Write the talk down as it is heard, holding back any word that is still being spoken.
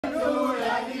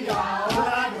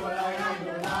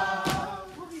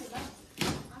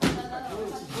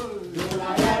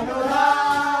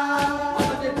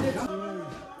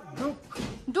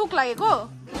भोक लागेको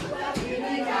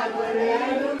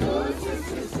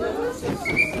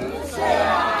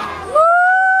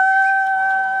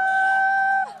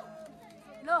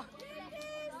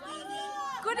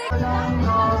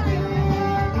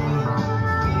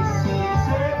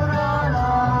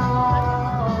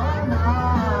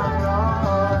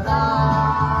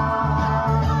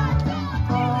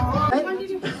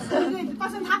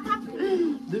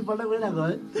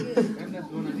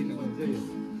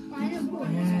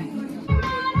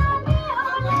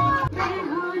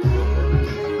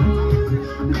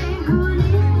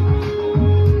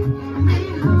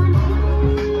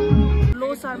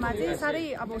लोसरमा चाहिँ साह्रै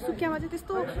अब सुखियामा चाहिँ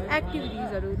त्यस्तो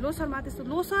एक्टिभिटिजहरू लोसरमा त्यस्तो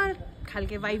लोसर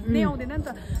खालके भाइब नै आउँदैन नि त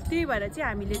त्यही भएर चाहिँ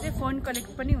हामीले चाहिँ फन्ड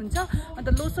कलेक्ट पनि हुन्छ अन्त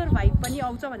लोसर भाइब पनि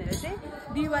आउँछ भनेर चाहिँ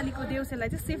दिवालीको देउसीलाई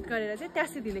चाहिँ शिफ्ट गरेर चाहिँ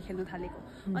ट्यासीले खेल्न थालेको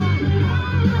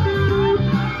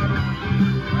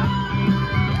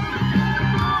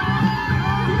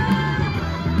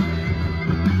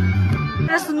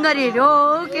सुन्दरीहरु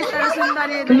के साह्रो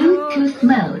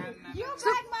सुन्दरीहरु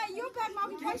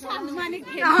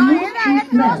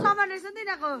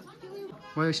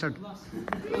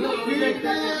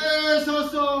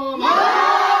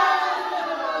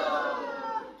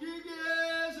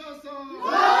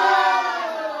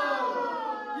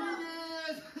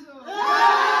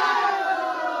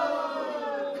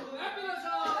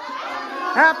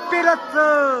Happy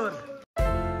Losar!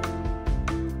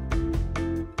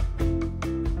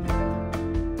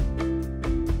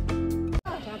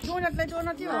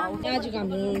 आजको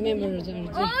हाम्रो मेम्बरहरु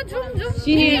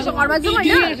सिनियर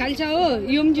खाली छ हो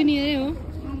यो पनि जुनियरै हो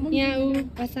यहाँ उ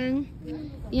पासाङ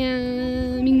यहाँ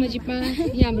मिङमजिपा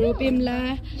यहाँ हाम्रो पेमला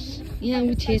यहाँ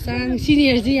उ छेसाङ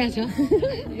सिनियर चाहिँ यहाँ छ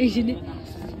एकछिन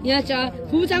यहाँ छ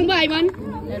फुचाङ बो आइबन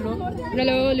हेलो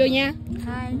हेलो लो यहाँ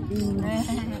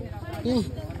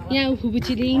यहाँ उ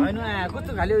फुबुचिलिङ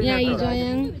यहाँ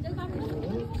इजयाङ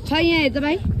छ यहाँ हेर्छ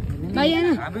भाइ भाइ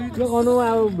यहाँ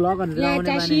यहाँ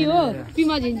टाशी हो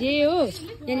पिमा झिन्जे हो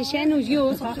यहाँ सानो यो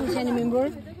हो सबसे सानो मेम्बर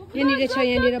यहाँनिर छ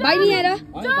यहाँनिर भाइ नि यहाँ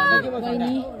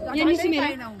बहिनी यहाँ निस्किमेर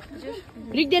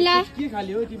रिक्देला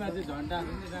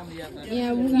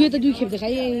यहाँ यो त दुई खेप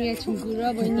देखाए यहाँ छुङ्कु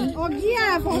र बहिनी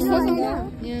यहाँ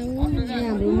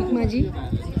हाम्रो मुखमाजी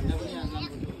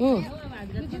हो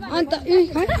अन्त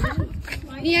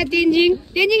यहाँ तेन्जिङ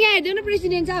यहाँ हेर्दैन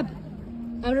प्रेसिडेन्ट साहब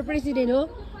हाम्रो प्रेसिडेन्ट हो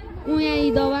ऊ यहाँ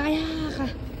दवा आया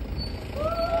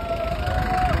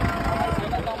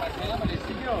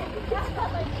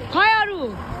खै अरू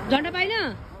झन्डा पाइन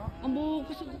अम्बो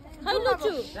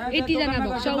यतिजना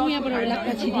भएको छ ऊ यहाँबाट लाग्छ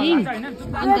छिरिङ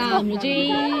अन्त हाम्रो चाहिँ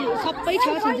सबै छ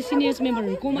सिनियर्स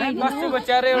मेम्बरहरू कोमा आइदिनु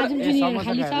आज जुनियर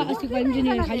खाली छ अस्तिको पालि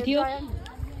जुनियर खाली थियो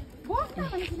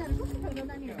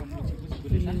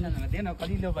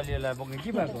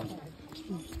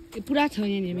पुरा छ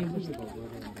यहाँनिर मेम्बर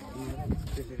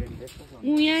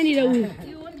ऊ यहाँनिर ऊ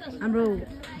हाम्रो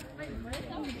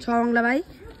छवाङला भाइ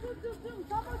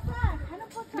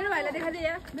मेरो भाइलाई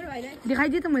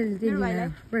देखाइदिए त मैले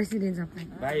प्रेसिडेन्ट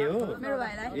भाइ हो मेरो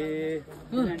भाइलाई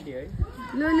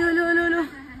लो लो लो लो लो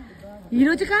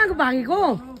हिरो चाहिँ कहाँको भागेको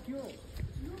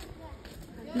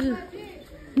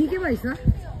निकै भएछ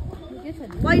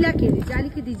पहिला खेले चाहिँ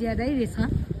अलिकति ज्यादै रहेछ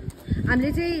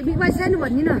हामीले चाहिँ बिगमा सानो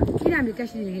भन्दिन किन हामीले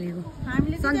ट्यासीले खेलेको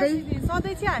हामीले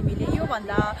सधैँ चाहिँ हामीले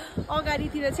योभन्दा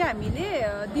अगाडितिर चाहिँ हामीले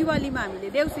दिवालीमा हामीले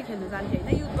देउसी खेल्नु जान्थ्यो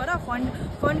होइन युथबाट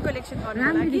फन्ड कलेक्सन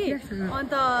गर्नुको लागि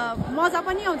अन्त मजा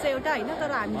पनि आउँछ एउटा होइन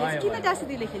तर हामीले चाहिँ किन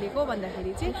ट्यासीले खेलेको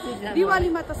भन्दाखेरि चाहिँ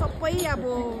दिवालीमा त सबै अब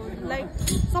लाइक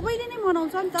सबैले नै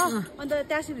मनाउँछ नि त अन्त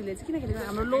ट्यासीले चाहिँ किन खेलेको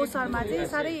हाम्रो लोसरमा चाहिँ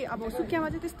साह्रै अब सुखियामा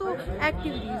चाहिँ त्यस्तो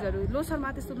एक्टिभिटिजहरू लोसरमा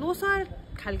त्यस्तो लोसर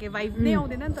खालके भाइब नै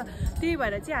आउँदैन नि त त्यही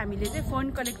भएर चाहिँ हामीले चाहिँ फन्ड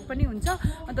कलेक्ट पनि हुन्छ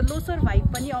अन्त लोसर भाइब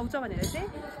पनि आउँछ भनेर चाहिँ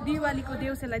दिवालीको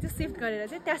देउसीलाई चाहिँ शिफ्ट गरेर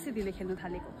चाहिँ ट्यासीले खेल्न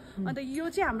थालेको अन्त यो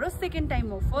चाहिँ हाम्रो सेकेन्ड टाइम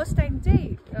हो फर्स्ट टाइम चाहिँ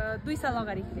 2 साल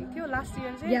अगाडि खेलेको थियो लास्ट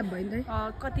इयर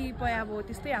चाहिँ कतिपय अब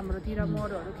त्यस्तै हाम्रोतिर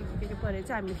मरहरू के परेर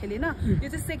चाहिँ हामीले खेलेन यो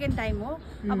चाहिँ सेकेन्ड टाइम हो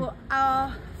अब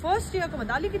फर्स्ट इयरको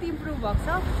भन्दा अलिकति इम्प्रुभ भएको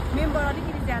छ मेम्बर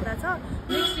अलिकति ज्यादा छ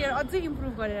नेक्स्ट इयर अझै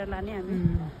इम्प्रुभ गरेर लाने हामी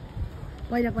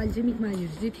पहिला पालि चाहिँ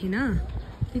मिकमारीहरू चाहिँ थिएन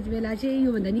त्यति बेला चाहिँ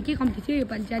योभन्दा निकै कम्ती थियो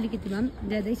योपालि चाहिँ अलिकति भए पनि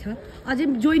ज्यादै छ अझै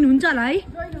जोइन हुन्छ होला है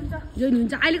जोइन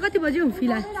हुन्छ अहिले कति बज्यो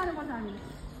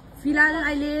फिलहाल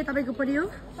अहिले तपाईँको पर्यो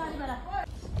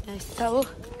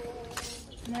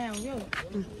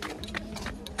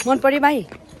मन पर्यो भाइ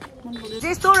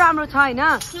त्यस्तो राम्रो छ होइन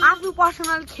आफ्नो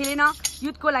पर्सनल खेलेन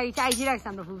युथको लागि चाहिँ आइदिइरहेको छ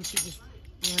हाम्रो फुबुसीले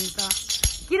अन्त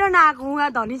किन नआएको उहाँ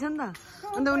धनी छ नि त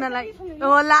अन्त उनीहरूलाई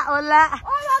होला होला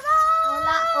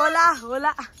होला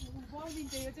होला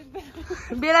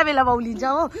बेला बेला बाउलिन्छ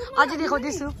हो अझै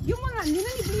देखाउँदैछु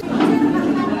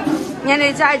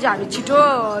यहाँनिर चाहिँ आज हामी छिटो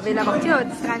भेला भएको थियो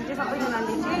त्यस कारण चाहिँ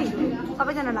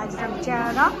सबैजनालाई चाहिँ चिया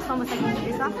र समोसा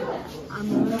किन्दैछ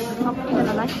हाम्रो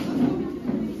सबैजनालाई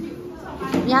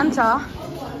यहाँ पनि छ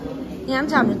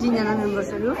हाम्रो 3 जना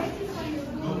मेम्बर्सहरू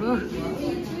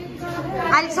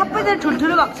अहिले सबैजना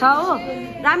ठुल्ठुलो भएको छ हो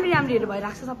राम्रीहरू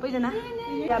भइरहेको छ सबैजना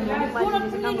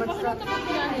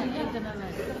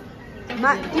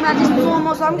तिमीहरूले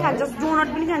समोसा पनि खान्छस् डोनट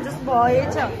पनि खान्छस्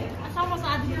भएछ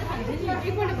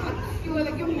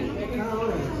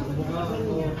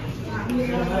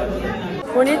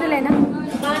हुने त लेना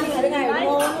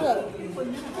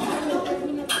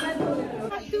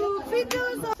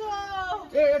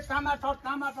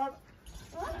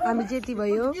हामी जेती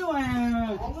भयो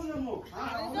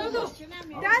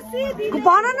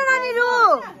भन न नानीहरू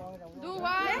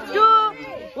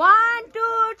 1 2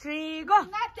 3 गो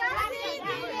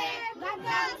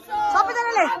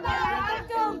सबैजनाले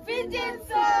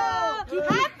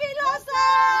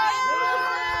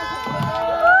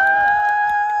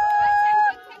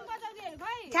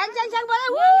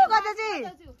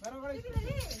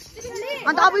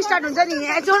अन्त अब स्टार्ट हुन्छ नि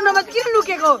जोड्नमा किन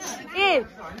लुकेको ए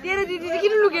तेरो दिदी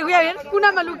किन लुकेको यहाँ हेर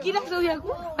कुनामा लुकिरहेको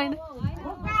यहाँको होइन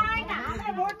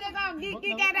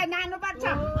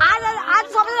आज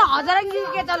सबैजना 1000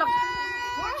 के चल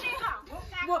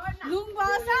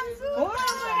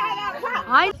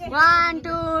 1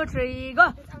 2 3 गो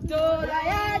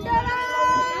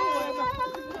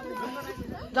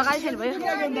जग्गा खेल भयो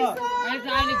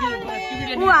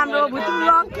हाम्रो भुतु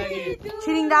ब्लक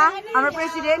छिरिङदा हाम्रो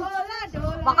प्रेसिडेन्ट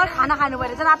भर्खर खाना खानु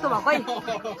भएर चाहिँ रातो भएको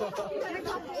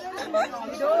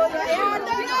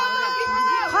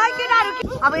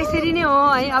अब यसरी नै हो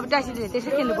है अब ट्याक्सीले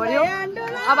त्यसै खेल्नु पर्यो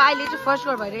अब अहिले चाहिँ फर्स्ट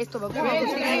गोल भएर यस्तो भएको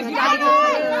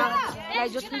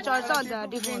जस पनि चढ्छ अन्त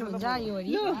डिफ्रेन्ट हुन्छ यो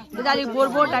हरि अलिक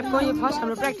बोर टाइपको यो फर्स्ट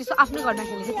हाम्रो प्र्याक्टिस आफ्नो घरमा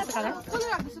खेलेको त्यस कारण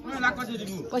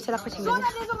पैसा लाग्छ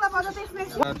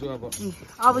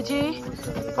अब चाहिँ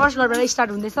फर्स्ट गोलबाट स्टार्ट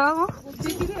हुँदैछ हो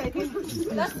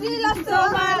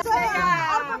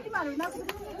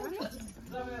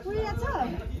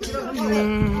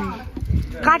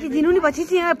काटिदिनु नि पछि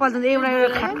चाहिँ पल्ट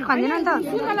एउटा खाँदैन नि त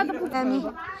हामी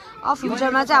अब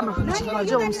फ्युचरमा चाहिँ हाम्रो फुल घर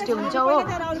चाहिँ होमस्टे हुन्छ हो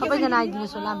सबैजना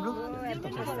आइदिनुहोस् होला हाम्रो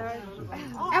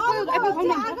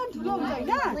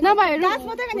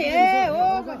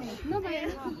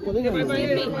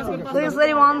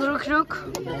यसरी मन रुख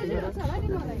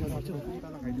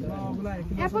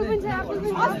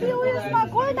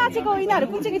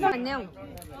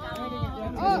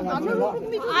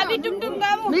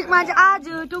मिकमा चाहिँ आज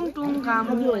टुङटुङ काम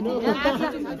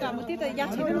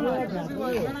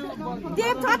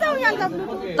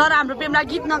तर हाम्रो प्रेमलाई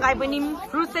गीत नगाए पनि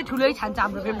फ्रुट चाहिँ ठुलै खान्छ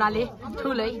हाम्रो प्रेमलाले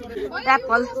ठुलै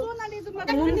एप्पल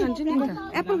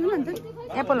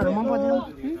एप्पलहरू मन पर्दैन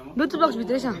लुचु बक्स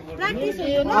भित्रै छ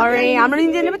अरे हाम्रो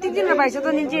निन्जेनले पनि 3 दिन पाइछ त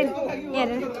निन्जेन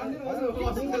हेरेर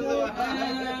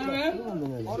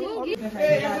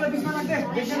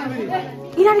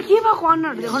यिनीहरू के भएको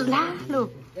अनुहारहरू देखाउनु लालो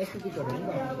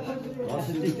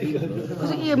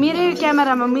मेरै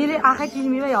क्यामेरामा मेरै आँखा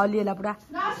तिमीमै हल्लिएला पुरा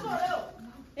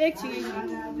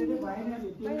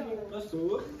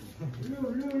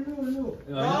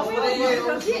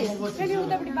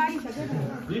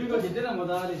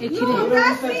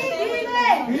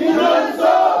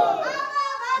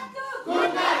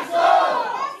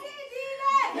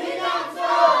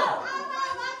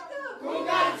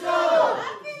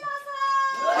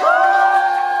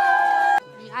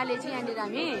अहिले चाहिँ यहाँनिर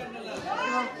हामी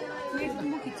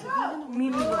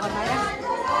मिमीको घरमा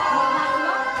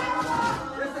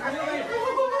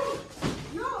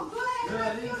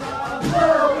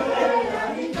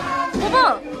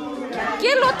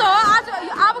के लो त आज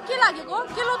अब के लागेको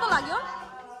के लो त लाग्यो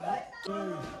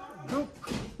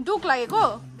दुख लागेको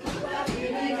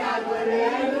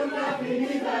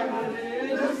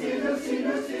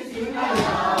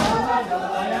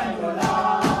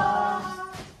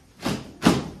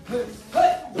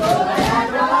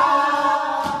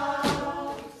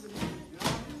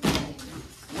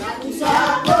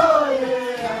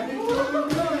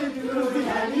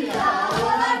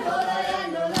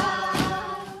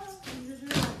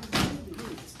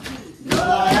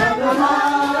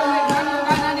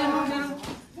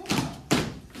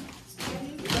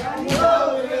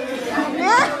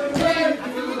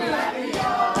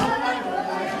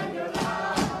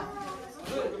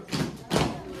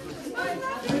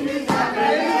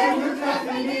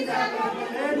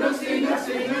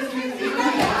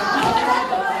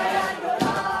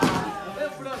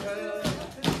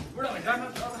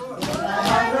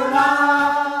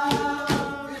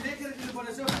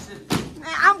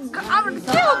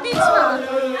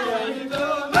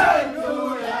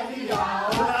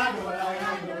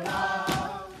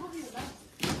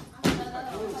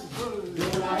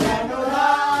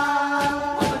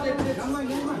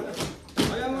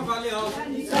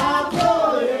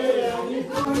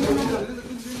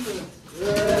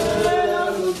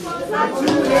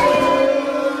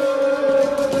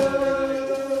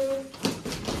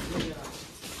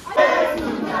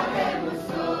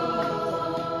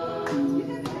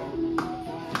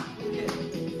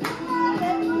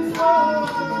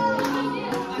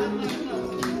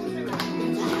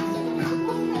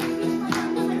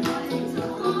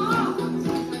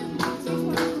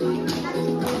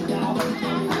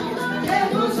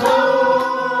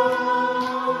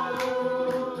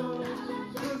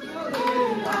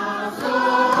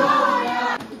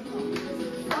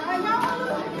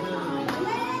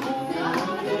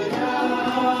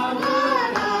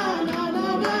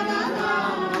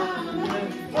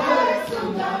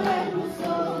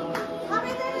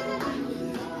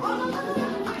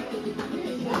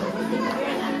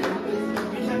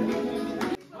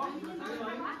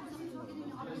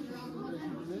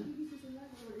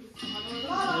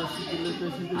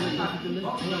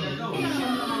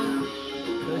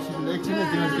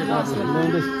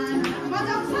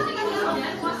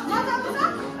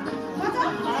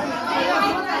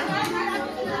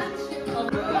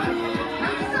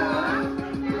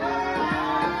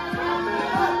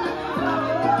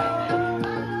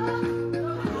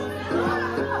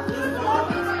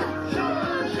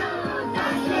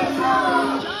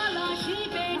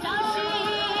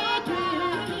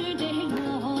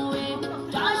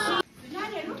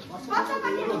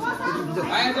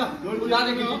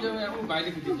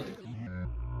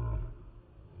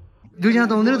दुईजना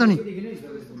त हुँदैन त नि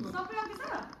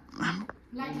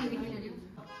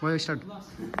भयो स्टार्ट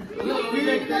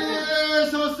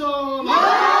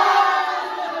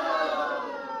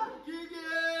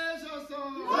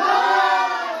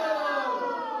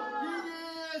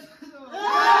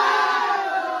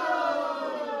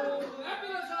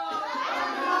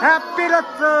ह्याप्पी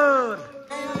लसर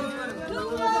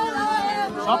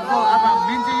सबको अब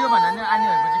मेन चाहिँ यो भन्दा नि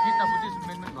आनीहरूको चाहिँ फिर्ता बुझ्दैछु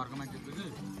मेन घरको मान्छेको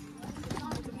चाहिँ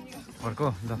घरको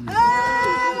ल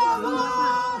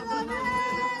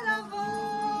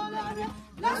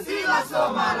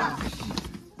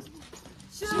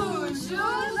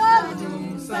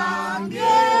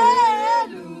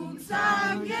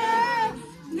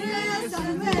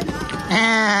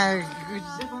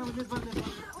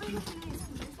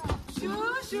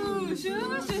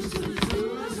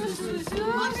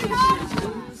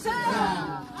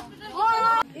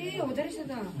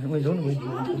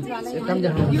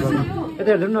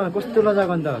यता हेर्नु न कस्तो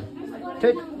लजाको अन्त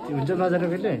ठेट हुन्छ लजाको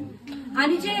कहिले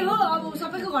हामी चाहिँ हो अब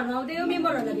सबैको घरमा आउँदै हो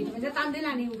मेम्बरहरूलाई भेट्यो भने चाहिँ तान्दै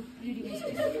लाने हो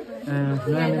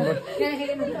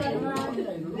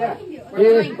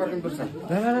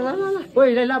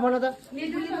ला भन त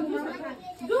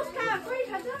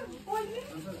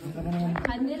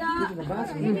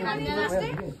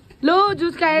लो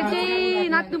जुस खाएर चाहिँ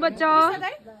नाच्नुपर्छ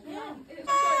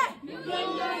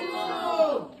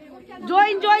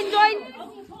जोइन जोइन जोइन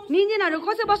निन्जेनहरू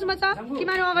कसै बस्नुपर्छ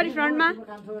तिमीहरू अगाडि फ्रन्टमा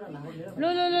लो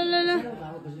लो लो लो लो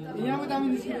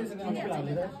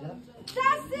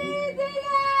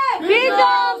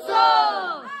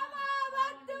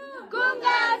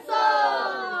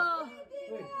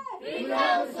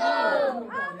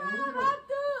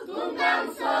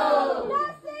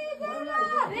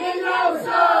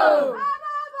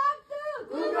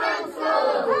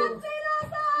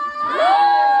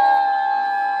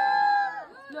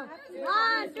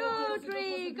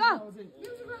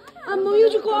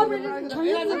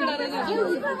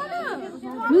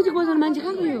म्युजिक बजाउनु मान्छे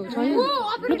कहाँ गयो छैन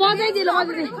ल बजाइदिए ल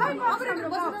बजाइदिए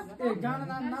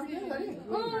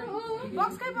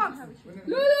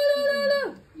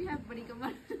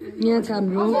यहाँ छ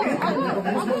हाम्रो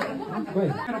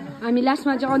हामी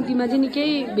लास्टमा चाहिँ अन्तिममा चाहिँ निकै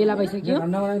बेला भइसक्यो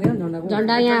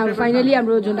झन्डा यहाँ फाइनली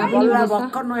हाम्रो झन्डा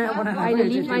पनि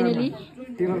फाइनली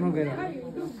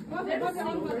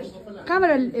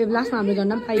कहाँबाट लास्टमा हाम्रो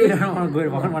झन्डा पनि पाइयो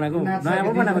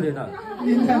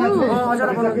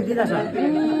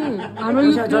हाम्रो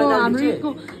युथको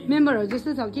मेम्बरहरू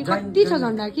जस्तै छ कि कति छ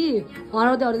झन्डा कि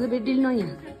हराउँदै हराउँदै भेटिदिनु न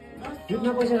यहाँ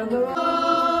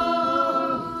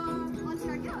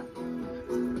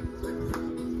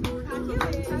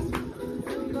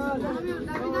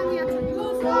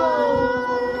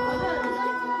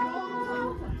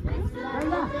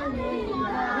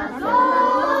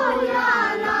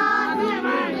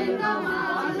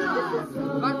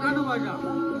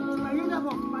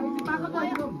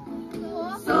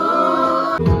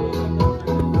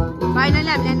फाइनली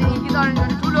हामीले गीत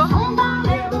अर्यान्ज ठुलो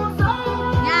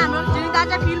यहाँ हाम्रो जुनिता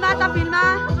चाहिँ फिल्डमा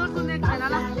जोर सुनेको छैन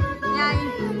ल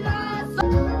यहाँ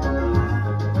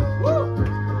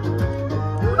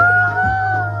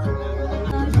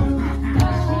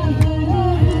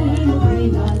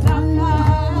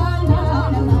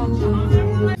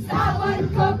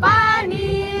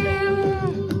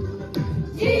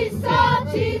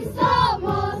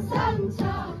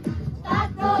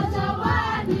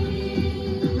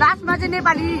लास्टमा चाहिँ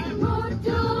नेपाली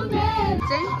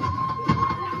चाहिँ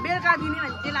बेलुका दिने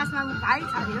भने चाहिँ लास्टमा भाइ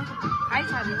छाड्यो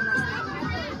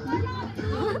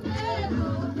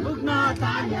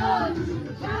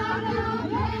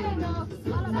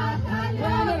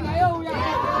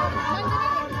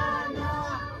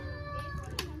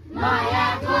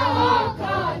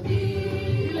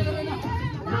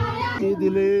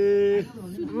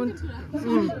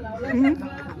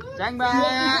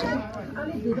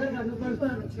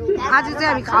आज चाहिँ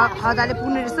हामी खजाले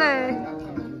पुग्ने रहेछ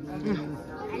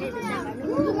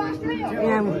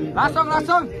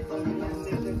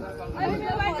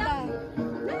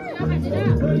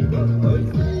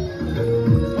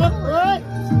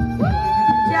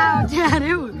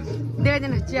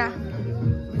देखाइदिनु चिया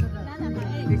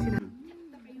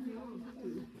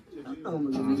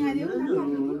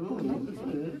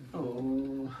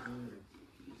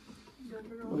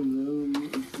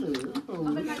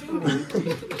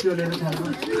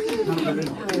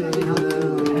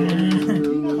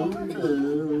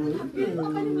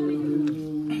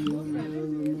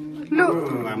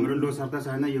हाम्रो लोसर त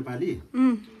छैन यो पालि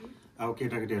अब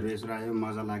केटाकेटीहरू यसो आयो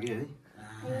मजा लाग्यो है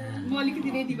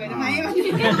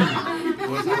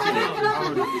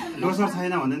लोसर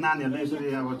छैन भने नानीहरूलाई यसरी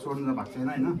अब छोड्नु त भएको छैन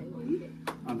होइन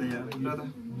अन्त ल त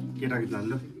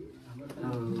केटाकेटीहरू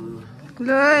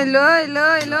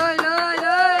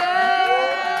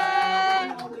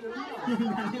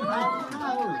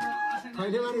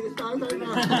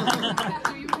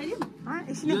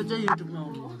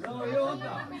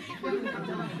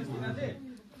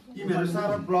तिमीहरू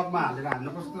सारा ब्लगमा हालेर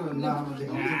हाल्नु कस्तो नराम्रो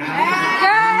देखाउँछ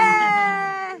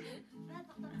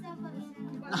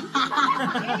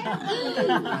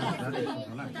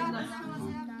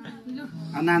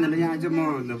नानीहरूले यहाँ चाहिँ म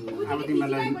अब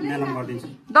तिमीलाई मेलम गरिदिन्छु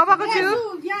दबाको छु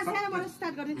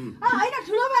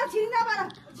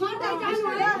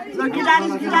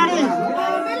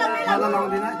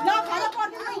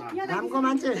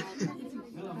मान्छे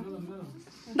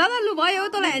दादा लु भयो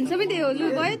तँलाई ह्यान्डसमै दियो लु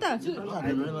भयो त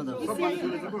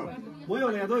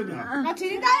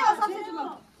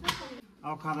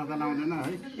अब खाना त लाउँदैन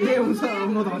है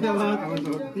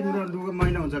तिम्रो लुगा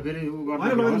मैला हुन्छ फेरि उ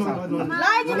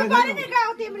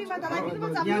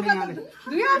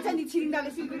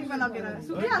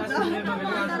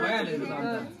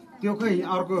त्यो खै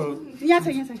अर्को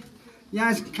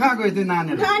यहाँ कहाँ गयो त्यो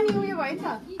नानीहरू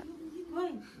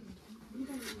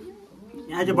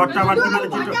यहाँ चाहिँ बट्टाबाट तिमीलाई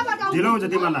छिटो ढिलो हुन्छ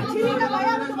तिमीलाई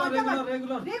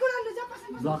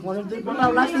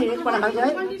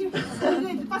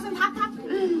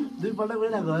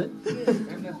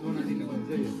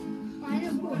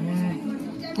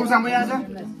कुसाङबु यहाँ छ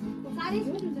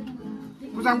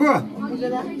कुसाङबु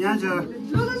यहाँ छ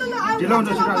ढिलो हुन्छ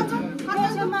छिटो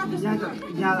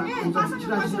यहाँ हुन्छ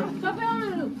छिटो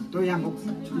तँ यहाँ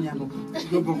बोक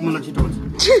यो बोक मलाई छिटो हुन्छ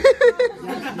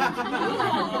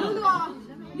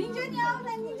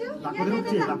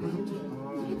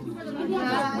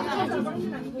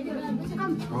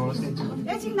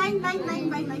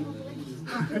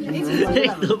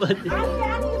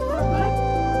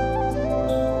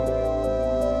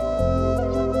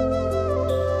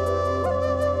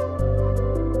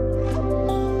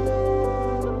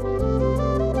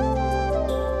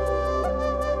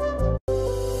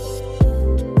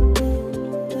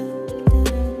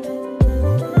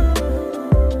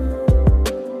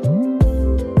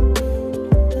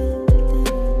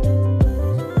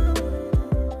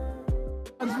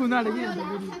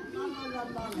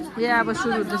या अब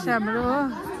सुरु हुँदैछ हाम्रो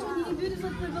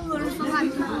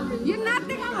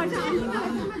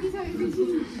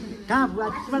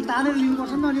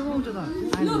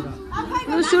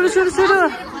सुरु सुरु सुरु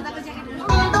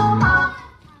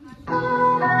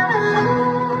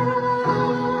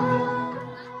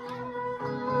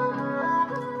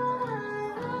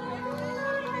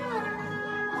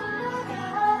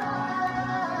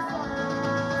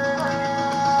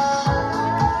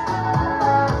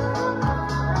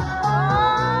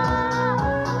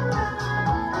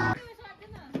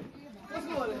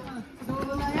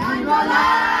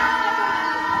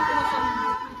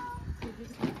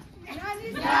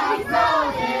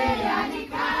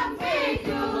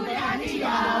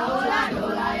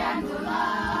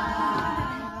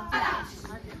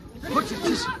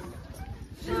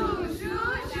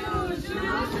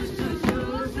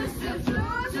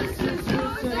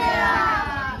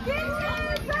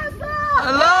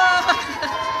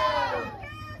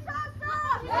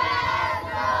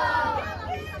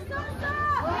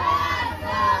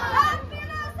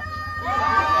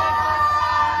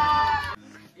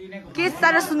के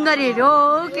साह्रो सुन्दरीहरू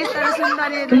के साह्रो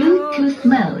सुन्दरीहरू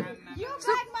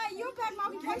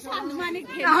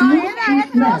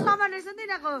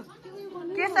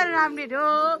के साह्रो राम्रीहरू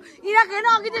यिनीहरूको हेर्नु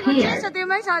अघिदेखि के छ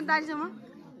त्योमै छ अन्तासम्म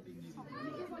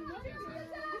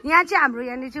यहाँ चाहिँ हाम्रो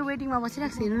यहाँनिर चाहिँ वेटिङमा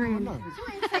बसिरहेको छ हेर्नु न यहाँनिर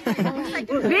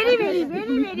very very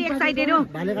very very excited हो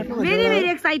भेरी भेरी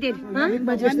एक्साइटेड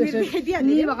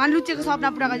भगवान लुचेको सपना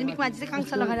पुरा गर्ने मिक मान्छे चाहिँ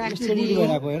काङ्सा लगाएर आएको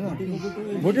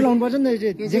भोटे लाउनु पर्छ नि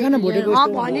त जेखाना भोटेको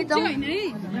भने त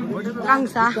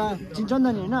काङ्सा चिन्छ नि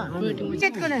होइन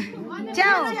चेतको न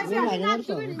च्याउ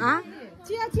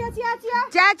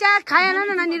चिया चिया खाएन न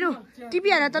नानीहरू टिपी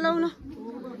हालेर त लाउनु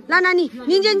ल नानी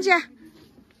निन्जेन चिया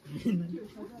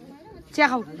चिया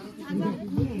खाऊ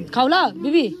खाऊ ल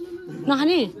बिबी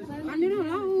नखाने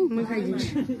म खाइदिन्छु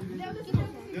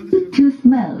Bluetooth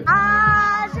mode.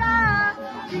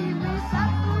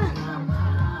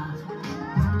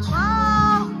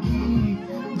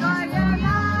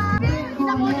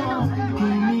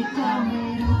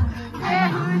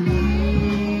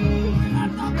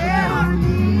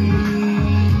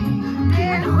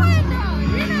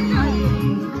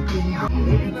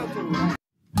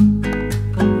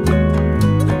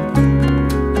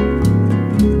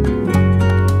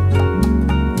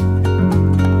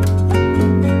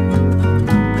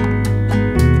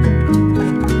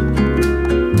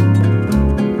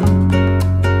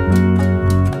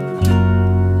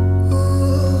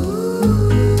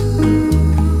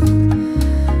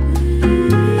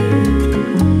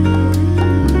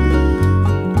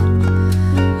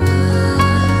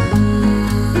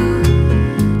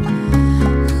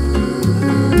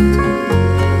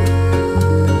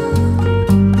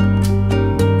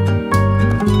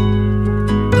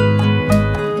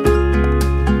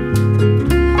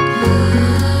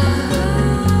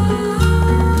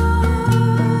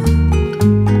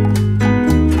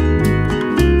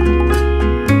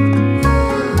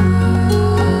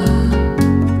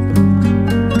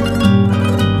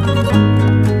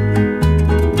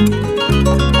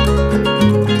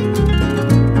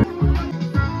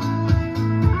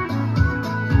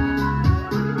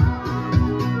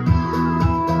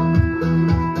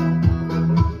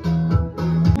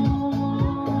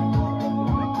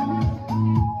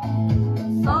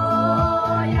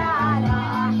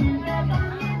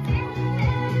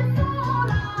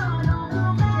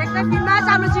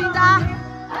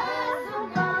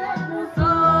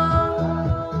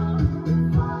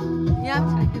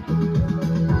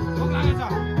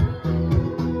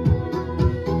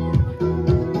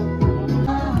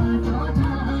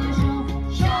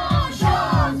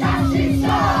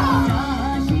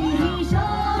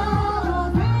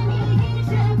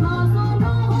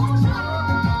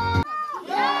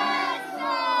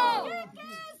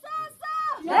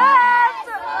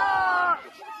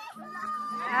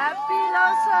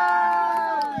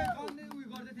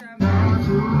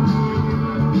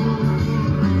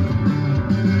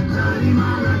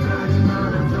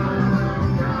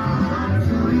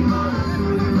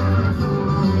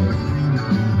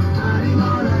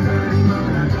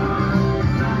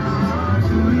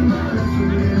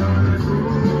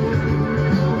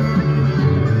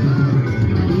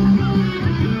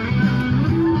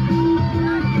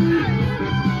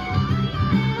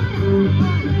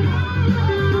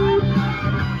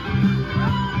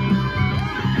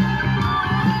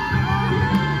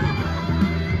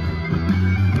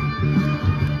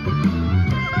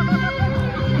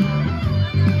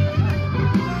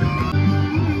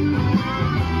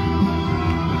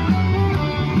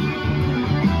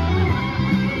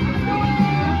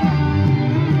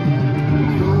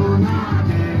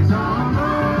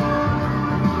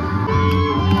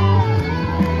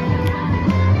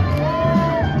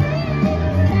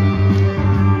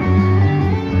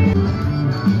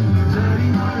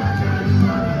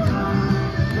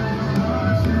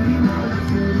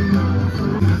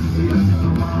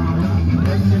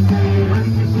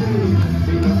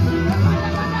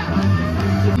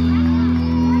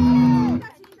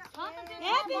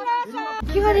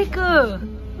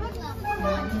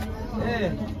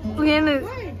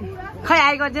 खै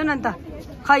आइ गरिदेऊ न त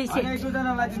खै से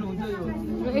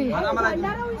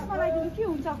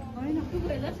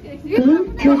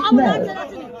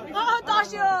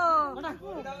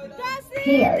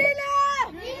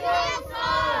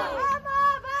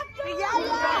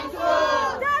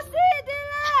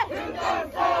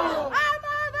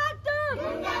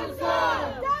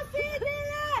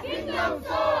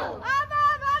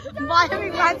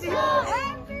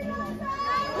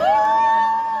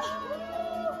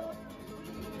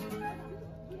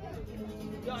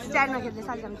स्ट्यान्डमा खेल्दै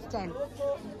सालजाम स्ट्यान्ड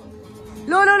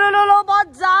लो लो लो लो लो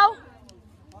बजाऊ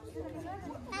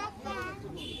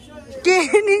के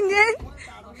निन्जे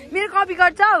मेरो कपी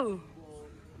गर्छौ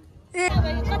ए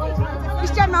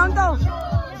स्ट्यान्डमा आउनु त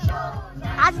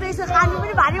आज त यसो खानु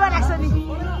पनि भारी भइरहेको छ नि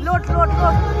लोट लोट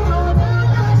लोट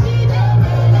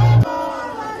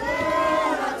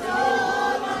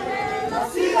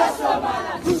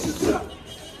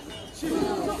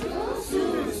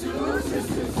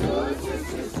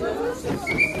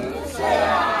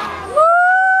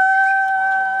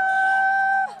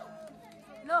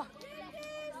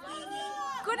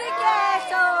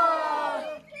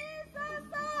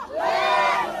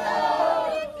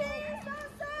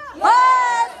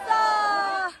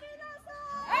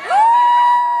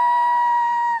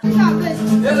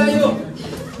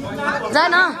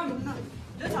जाना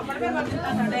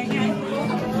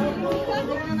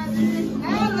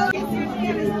लो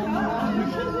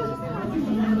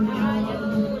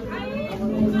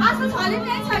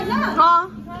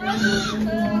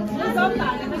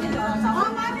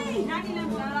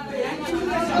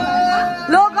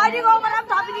गाडी गाउँबाट पनि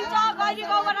थपिदिन्छ गाडी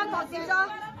गाउँबाट पनि थपिदिन्छ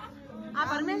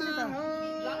आफरमै छ त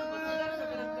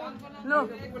लो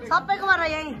सबैकोमा र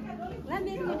यही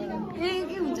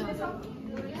के हुन्छ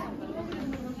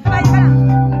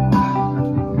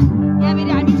यहाँ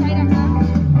फेरि हामी छाइरहेको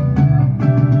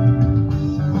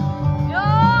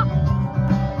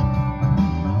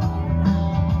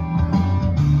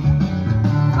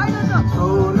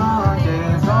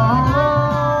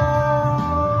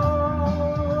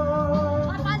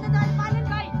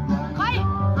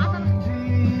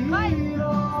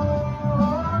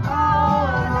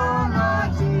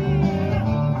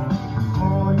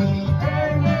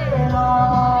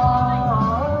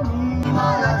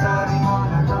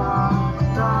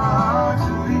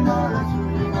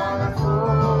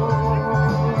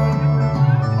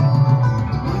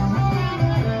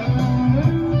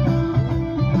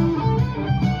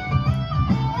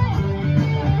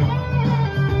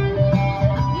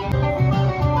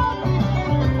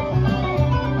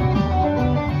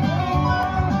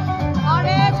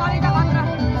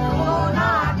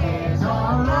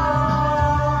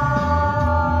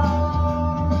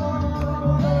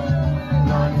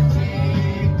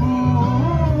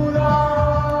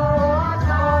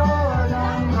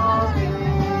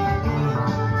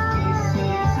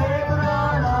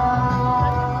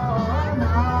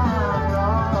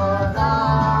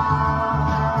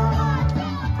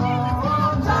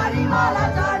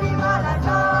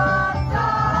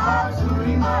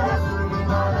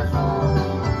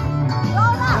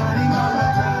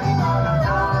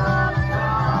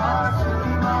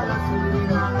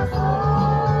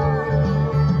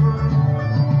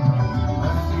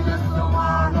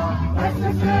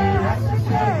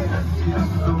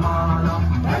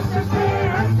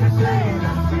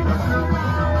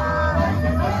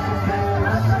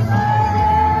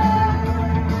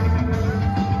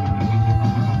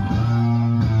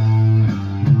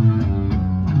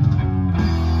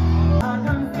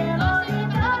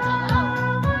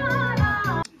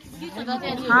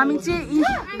हामी चाहिँ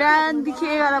बिहानदेखि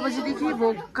 11 बजीदेखि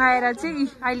भोक खाएर चाहिँ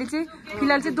अहिले चाहिँ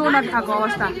फिलहाल चाहिँ डोनट खाएको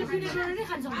अवस्था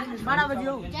 12 बजी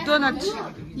हो डोनट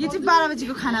यो चाहिँ 12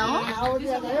 बजीको खाना हो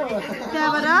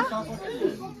त्यहाँबाट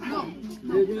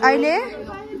अहिले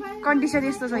कन्डिसन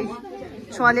यस्तो छ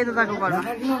छले दादाको घरमा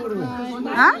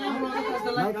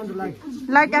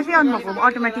लाइट आफै अन भएको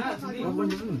अटोमेटिक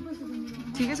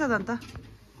ठिकै छ त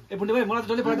अन्त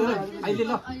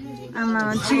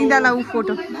छिरिङदा ऊ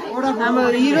फोटो हाम्रो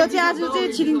हिरो चाहिँ आज चाहिँ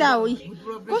छिरिङदा हो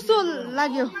कस्तो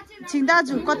लाग्यो छिरिङ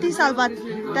दाजु कति साल बाद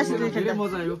टासी खेल्दा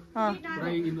मजा आयो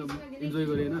पुरै इन्जोय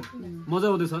गरे हैन मजा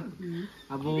आउँदैछ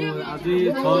अब अझै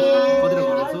छ कतिवटा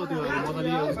घर छ त्यो मजाले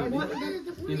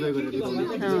इन्जोय गरेर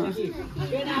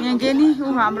यहाँ गेनी ऊ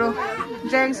हाम्रो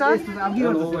ज्याङ sir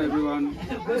hello everyone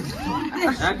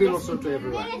happy Losar to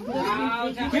everyone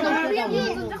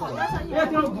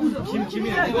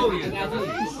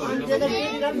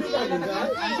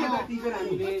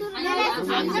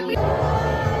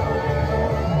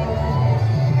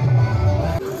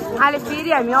अहिले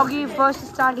फेरि हामी अघि फर्स्ट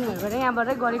स्टार्टिङहरूबाट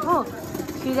यहाँबाटै गरेको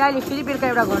फेरि अहिले फेरि बेलुका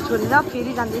एउटा घर छोडेर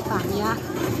फेरि जाँदैछ हामी यहाँ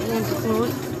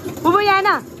ऊ यहाँ न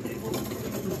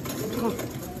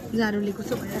जाडोले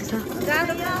कस्तो भइरहेको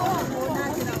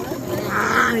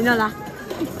होइन ल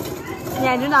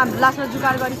यहाँनिर न हाम्रो लास्टमा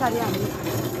जुगाड गरिसक्यो हामी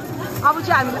अब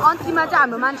चाहिँ हामीले अन्तिममा चाहिँ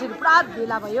हाम्रो मान्छेहरू पुरा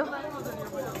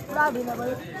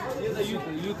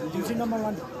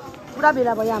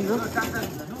भेला भयो हाम्रो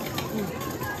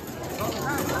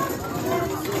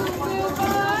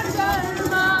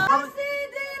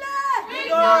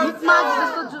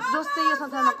जस्तै यो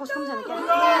संसारमा कसको पनि छैन क्या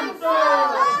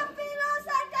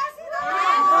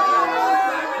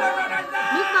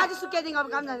मिटमा चाहिँ सुकियादेखि अब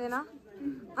काम जाँदैन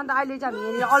अन्त अहिले चाहिँ हामी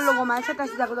यहाँनिर अल्लो गाउँमा आएको छ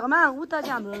टासी जाको जग्गामा उता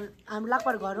चाहिँ हाम्रो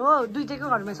लाकपाल घर हो दुईटैको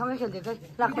घरमा सँगै खेल्थ्यो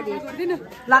लाकपाले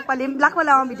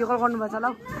आमा भिडियो कल गर्नुपर्छ ल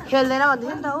खेल्दैन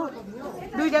भन्दैछ नि त हो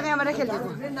दुईटाको यहाँबाट खेलिदिएको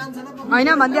होइन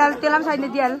भनिदिइहाल त्यसलाई पनि साइडले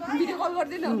दिइहाल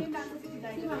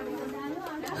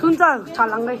सुन्छ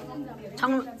छलङ्गै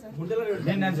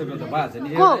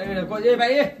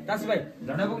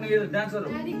डान्सर